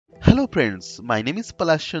Hello friends, my name is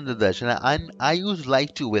Palash and I would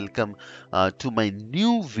like to welcome to my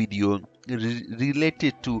new video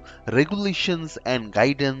related to regulations and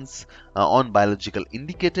guidance on biological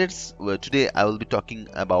indicators. Where today I will be talking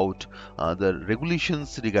about the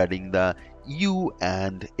regulations regarding the EU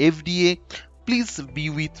and FDA. Please be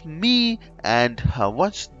with me and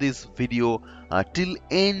watch this video till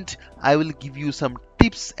end. I will give you some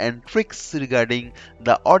tips and tricks regarding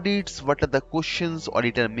the audits, what are the questions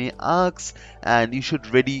auditor may ask, and you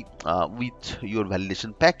should ready with your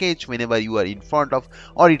validation package whenever you are in front of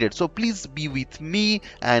auditor. So please be with me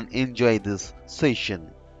and enjoy this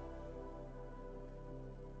session.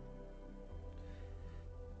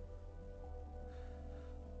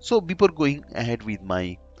 So before going ahead with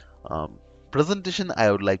my presentation,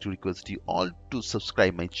 I would like to request you all to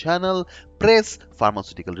subscribe my channel, press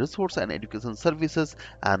pharmaceutical resource and education services,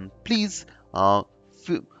 and please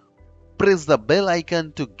press the bell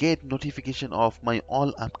icon to get notification of my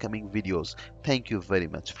all upcoming videos. Thank you very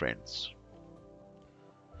much, friends.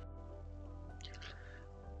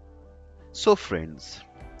 So friends,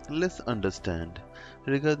 let's understand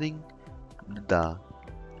regarding the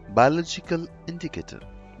biological indicator.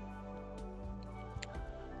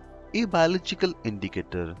 A biological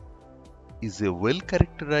indicator is a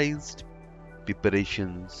well-characterized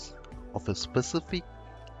preparations of a specific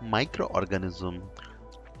microorganism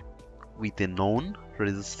with a known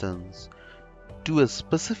resistance to a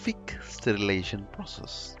specific sterilization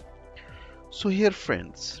process. So here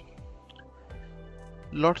friends,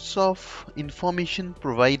 lots of information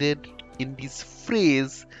provided in this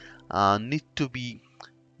phrase need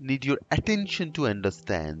your attention to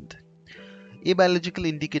understand. A biological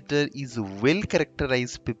indicator is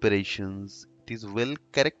well-characterized preparations. It is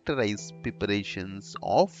well-characterized preparations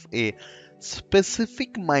of a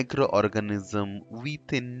specific microorganism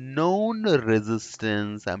with a known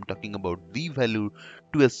resistance. I'm talking about the value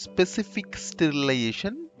to a specific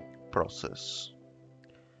sterilization process.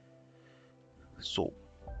 So,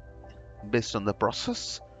 based on the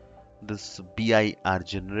process, this BI are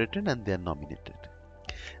generated and they are nominated.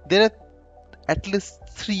 There are at least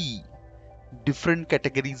three different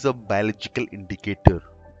categories of biological indicator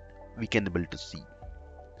we can able to see.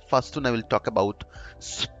 First one I will talk about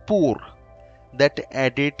spore that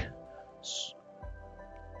added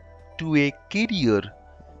to a carrier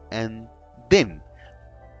and then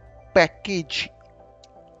package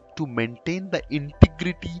to maintain the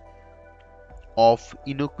integrity of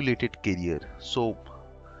inoculated carrier. So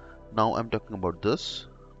now I'm talking about this.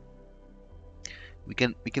 We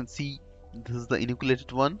can see this is the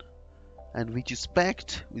inoculated one, and which is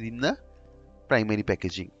packed within the primary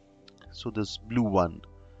packaging. So this blue one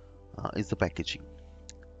is the packaging.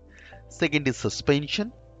 Second is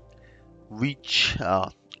suspension, which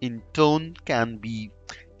in turn can be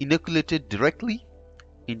inoculated directly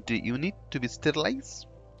into unit to be sterilized.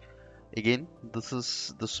 Again, this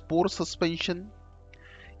is the spore suspension.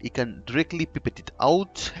 You can directly pipette it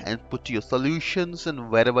out and put your solutions, and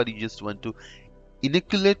wherever you just want to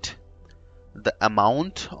inoculate the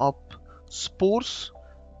amount of spores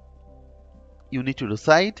you need to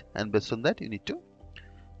decide, and based on that you need to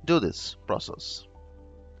do this process.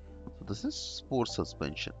 So this is spore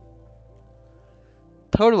suspension.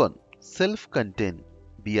 Third one, self-contained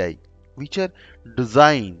BI, which are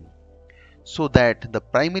designed so that the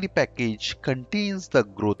primary package contains the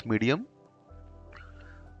growth medium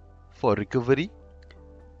for recovery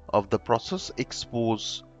of the process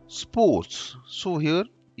exposed spores. So here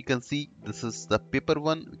you can see this is the paper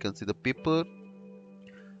one. You can see the paper.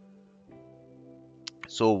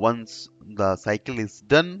 So once the cycle is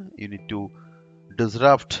done, you need to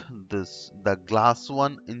disrupt the glass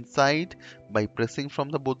one inside by pressing from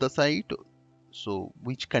the both the side, so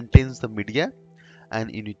which contains the media,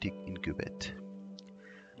 and you need to incubate.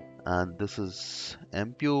 And this is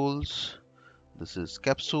ampules, this is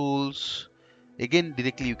capsules. Again,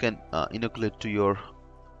 directly you can inoculate to your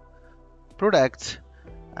product,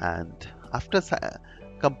 and after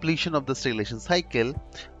completion of the sterilization cycle,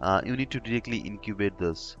 you need to directly incubate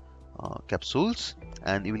this capsules,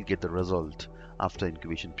 and you will get the result after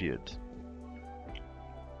incubation period.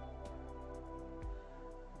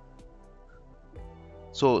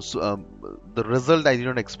 So the result, I did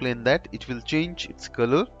not explain that it will change its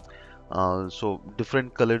color. So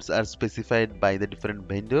different colors are specified by the different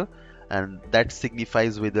vendor, and that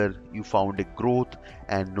signifies whether you found a growth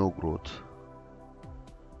and no growth.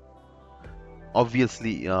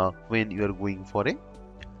 Obviously, when you are going for a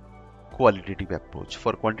qualitative approach.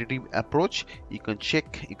 For quantitative approach, you can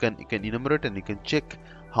check, you can enumerate, and you can check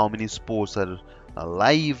how many spores are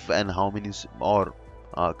alive and how many are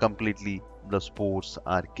completely the spores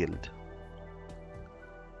are killed.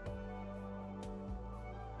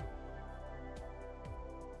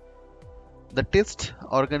 The test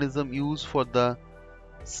organism used for the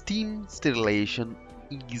steam sterilization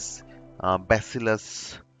is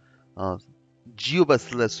Bacillus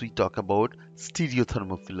Geobacillus. We talk about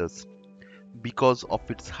Stereothermophilus because of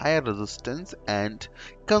its higher resistance and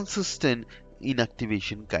consistent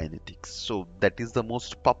inactivation kinetics. So that is the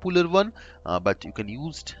most popular one, but you can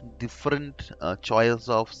use different choice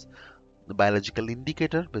of the biological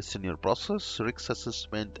indicator based on your process, risk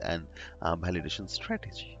assessment, and validation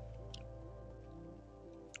strategy.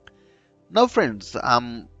 Now, friends,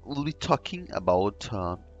 we'll be talking about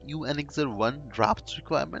Annexure 1 draft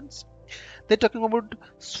requirements. They're talking about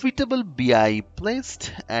suitable BI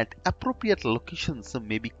placed at appropriate locations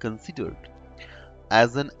may be considered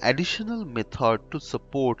as an additional method to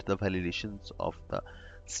support the validations of the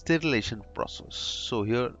sterilization process. So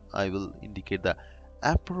here I will indicate the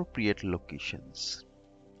appropriate locations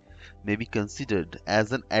may be considered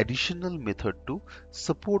as an additional method to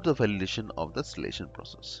support the validation of the sterilization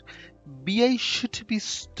process. BI should be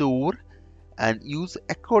stored and used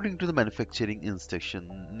according to the manufacturing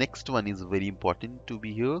instruction. Next one is very important to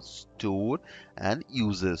be here: store and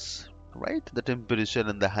uses, right? The temperature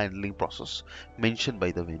and the handling process mentioned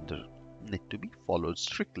by the vendor need to be followed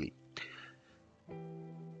strictly.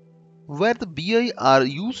 Where the BI are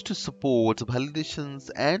used to support validations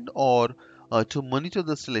and or to monitor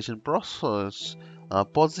the sterilization process,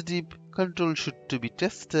 positive control should to be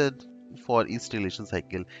tested for each sterilization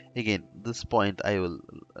cycle. Again, this point I will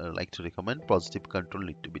like to recommend: positive control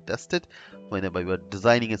need to be tested whenever you are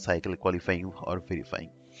designing a cycle, qualifying or verifying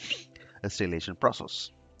a sterilization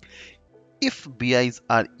process. If BIs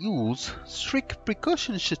are used, strict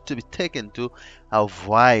precautions should be taken to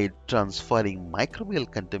avoid transferring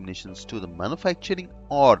microbial contaminations to the manufacturing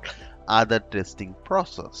or other testing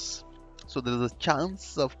process. So there is a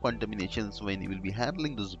chance of contaminations when you will be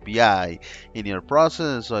handling this BI in your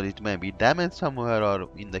process, or it may be damaged somewhere, or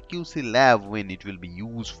in the QC lab when it will be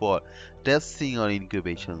used for testing or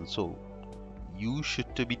incubation. So you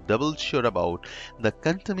should to be double sure about the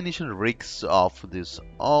contamination risks of this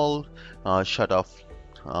all shut off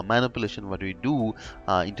manipulation what we do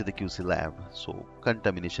into the QC lab. So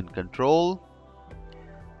contamination control,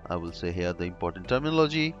 I will say here the important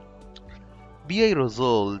terminology. BI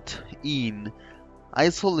result in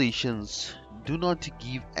isolations do not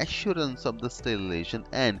give assurance of the sterilization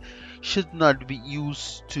and should not be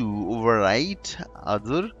used to override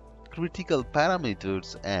other critical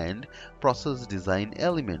parameters and process design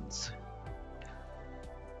elements.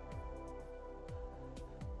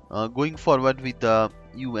 Going forward with the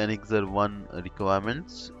Annexure 1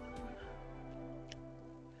 requirements,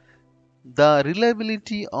 the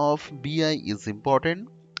reliability of BI is important.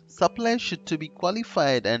 Supply should to be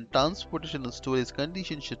qualified and transportation and storage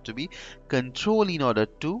conditions should to be controlled in order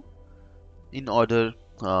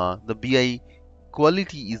the BI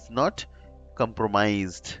quality is not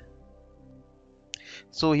compromised.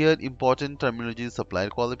 So here important terminology: supplier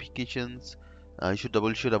qualifications. You should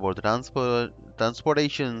double sure about the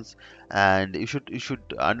transportations, and you should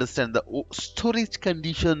understand the storage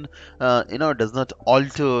condition. Does not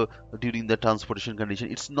alter during the transportation condition.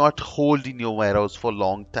 It's not hold in your warehouse for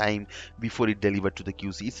long time before it delivered to the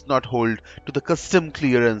QC. It's not hold to the custom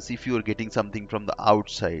clearance if you are getting something from the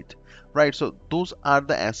outside, right? So those are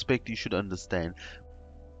the aspects you should understand.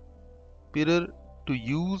 Prior to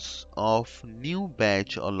use of new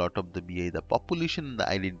batch or lot of the BI, the population and the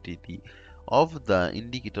identity of the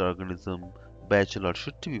indicator organism batch lot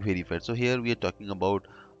should be verified. So here we are talking about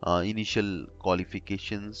initial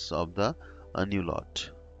qualifications of the new lot.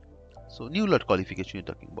 So new lot qualification you're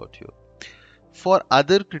talking about here. For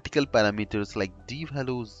other critical parameters like D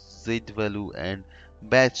value, Z value, and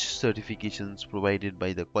batch certifications provided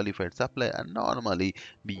by the qualified supplier are normally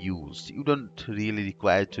be used. You don't really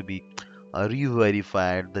require to be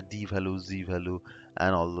re-verified the D value, Z value,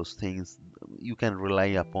 and all those things. You can rely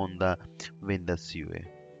upon the vendor's UA.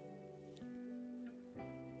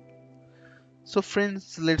 So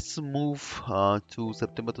friends, let's move to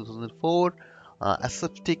September 2004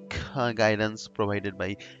 aseptic guidance provided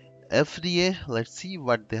by FDA. Let's see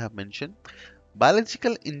what they have mentioned.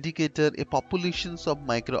 Biological indicator: a populations of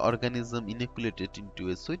microorganisms inoculated into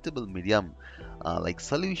a suitable medium like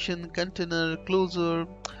solution, container, closure,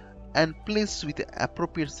 and placed with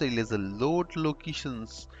appropriate sterilizer load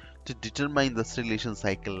locations to determine the sterilization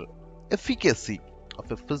cycle efficacy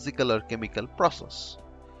of a physical or chemical process.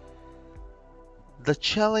 The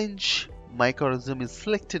challenge microorganism is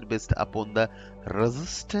selected based upon the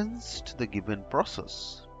resistance to the given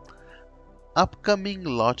process. Upcoming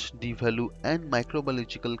lot D-value and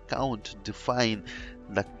microbiological count define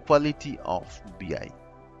the quality of BI,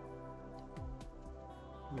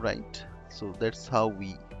 right? So that's how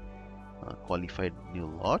we qualified new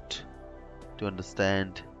lot to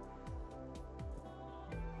understand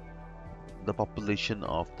the population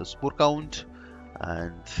of the spore count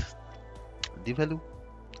and D-value,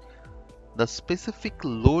 the specific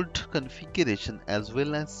load configuration as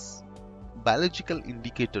well as biological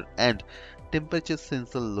indicator and temperature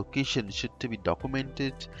sensor location should to be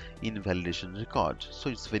documented in validation record. So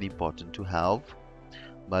it's very important to have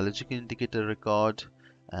biological indicator record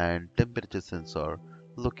and temperature sensor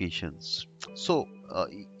locations. So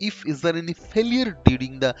if is there any failure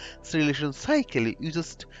during the sterilization cycle, you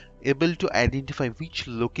just able to identify which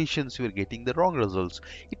locations you are getting the wrong results.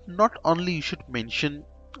 It not only you should mention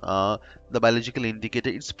the biological indicator,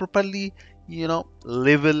 it's properly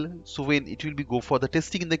level, so when it will be go for the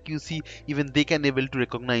testing in the QC, even they can able to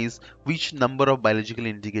recognize which number of biological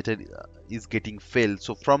indicator is getting failed.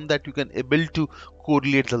 So from that you can able to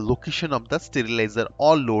correlate the location of the sterilizer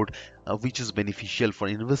or load, which is beneficial for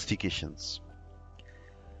investigations.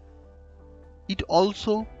 It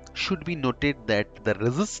also should be noted that the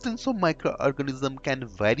resistance of microorganism can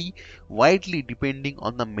vary widely depending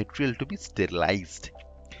on the material to be sterilized.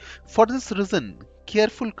 For this reason,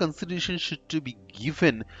 careful consideration should to be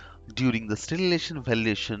given during the sterilization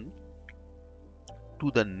validation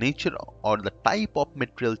to the nature or the type of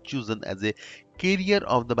material chosen as a carrier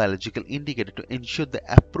of the biological indicator to ensure they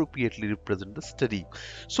appropriately represent the study.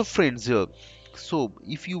 So friends, here, so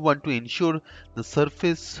if you want to ensure the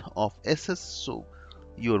surface of SS, so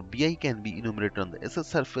your BI can be enumerated on the SS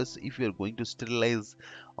surface. If you are going to sterilize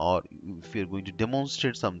or if you are going to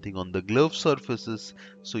demonstrate something on the glove surfaces,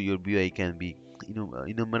 so your BI can be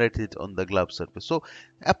enumerated on the glove surface. So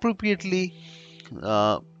appropriately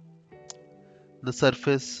uh, the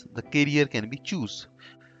surface, the carrier can be choose.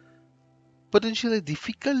 Potentially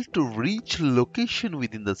difficult to reach location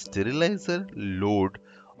within the sterilizer, load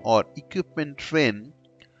or equipment train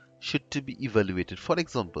should to be evaluated. For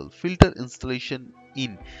example, filter installation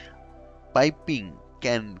in piping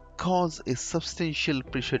can cause a substantial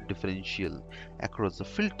pressure differential across the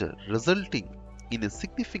filter, resulting in a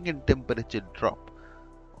significant temperature drop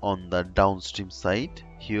on the downstream side.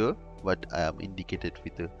 Here what I am indicated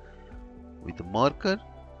with a marker.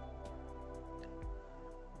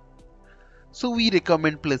 So we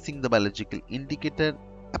recommend placing the biological indicator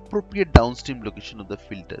appropriate downstream location of the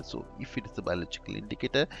filter. So if it is a biological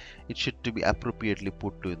indicator, it should to be appropriately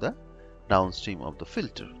put to the downstream of the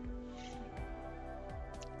filter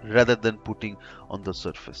rather than putting on the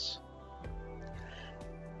surface.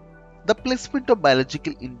 The placement of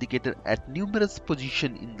biological indicator at numerous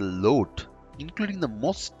positions in the load, including the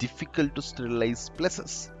most difficult to sterilize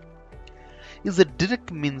places, is a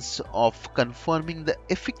direct means of confirming the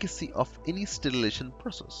efficacy of any sterilization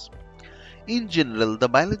process. In general, the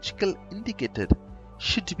biological indicator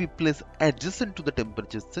should be placed adjacent to the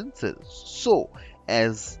temperature sensor so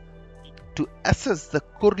as to assess the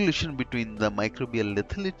correlation between the microbial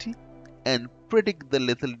lethality and predict the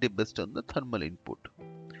lethality based on the thermal input.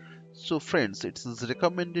 So friends, it is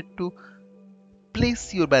recommended to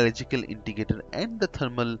place your biological indicator and the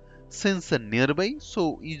thermal sensor nearby,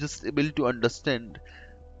 so you just able to understand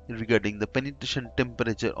regarding the penetration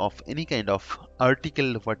temperature of any kind of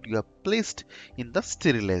article what you have placed in the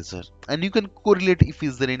sterilizer, and you can correlate if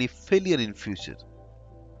is there any failure in future.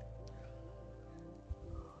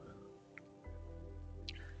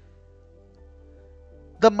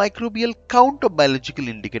 The microbial count of biological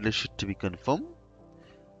indicators should to be confirmed.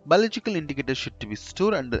 Biological indicators should to be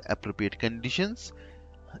stored under appropriate conditions.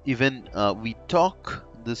 Even we talk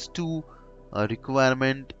this two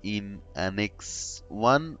requirement in Annex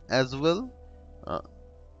 1 as well.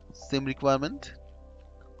 Same requirement.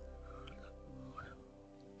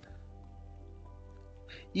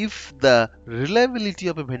 If the reliability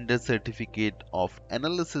of a vendor certificate of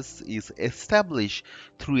analysis is established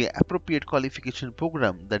through an appropriate qualification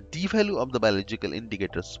program, the D-value of the biological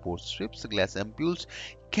indicator sports strips, glass ampules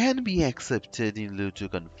can be accepted in lieu to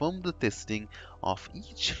confirm the testing of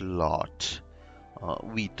each lot.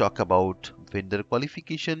 We talk about vendor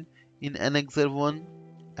qualification in Annex 1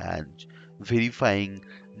 and verifying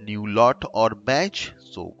new lot or batch,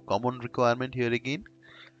 so common requirement here again.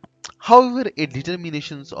 However, a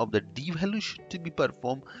determinations of the D-value should be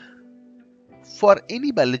performed for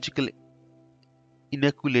any biological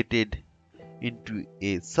inoculated into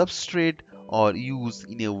a substrate or used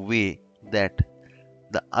in a way that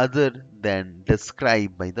the other than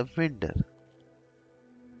described by the vendor.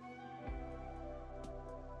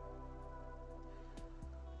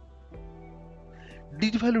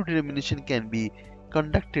 D-value determination can be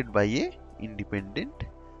conducted by a independent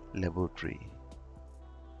laboratory.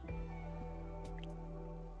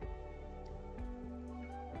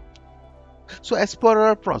 So as per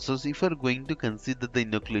our process, if we are going to consider the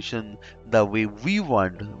inoculation the way we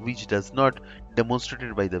want, which does not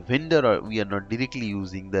demonstrated by the vendor, or we are not directly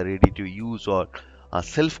using the ready to use or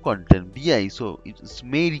self-contained BI, so it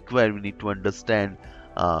may require we need to understand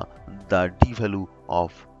the D value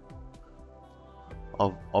of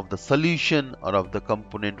the solution or of the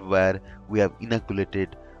component where we have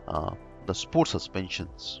inoculated the spore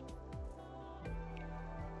suspensions.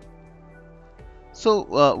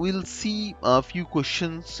 So we'll see a few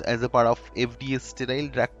questions as a part of FDA sterile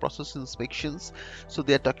drug process inspections. So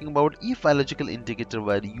they are talking about if biological indicator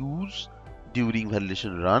were used during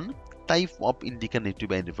validation run, type of indicator need to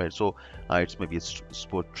be identified. So it's maybe a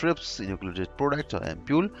spore trips, inoculated product or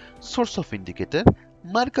ampule, source of indicator,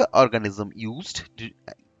 marker organism used,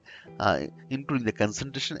 including the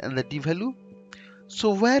concentration and the d-value.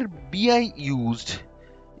 So where BI used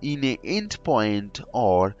in a endpoint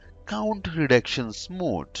or count reductions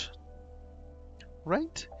mode,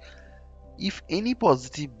 right? If any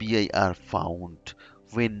positive BI are found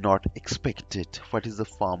when not expected, what is the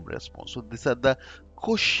firm response? So these are the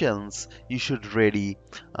questions you should ready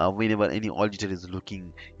whenever any auditor is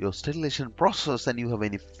looking your sterilization process and you have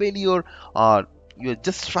any failure or you're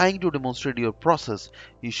just trying to demonstrate your process,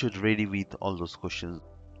 you should ready with all those questions.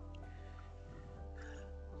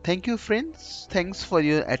 Thank you friends, thanks for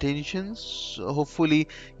your attention. So hopefully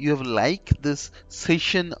you have liked this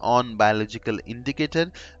session on biological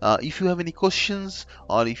indicator. If you have any questions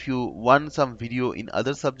or if you want some video in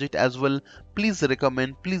other subject as well, please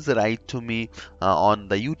recommend, please write to me on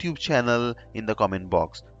the YouTube channel in the comment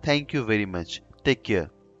box. Thank you very much, take care.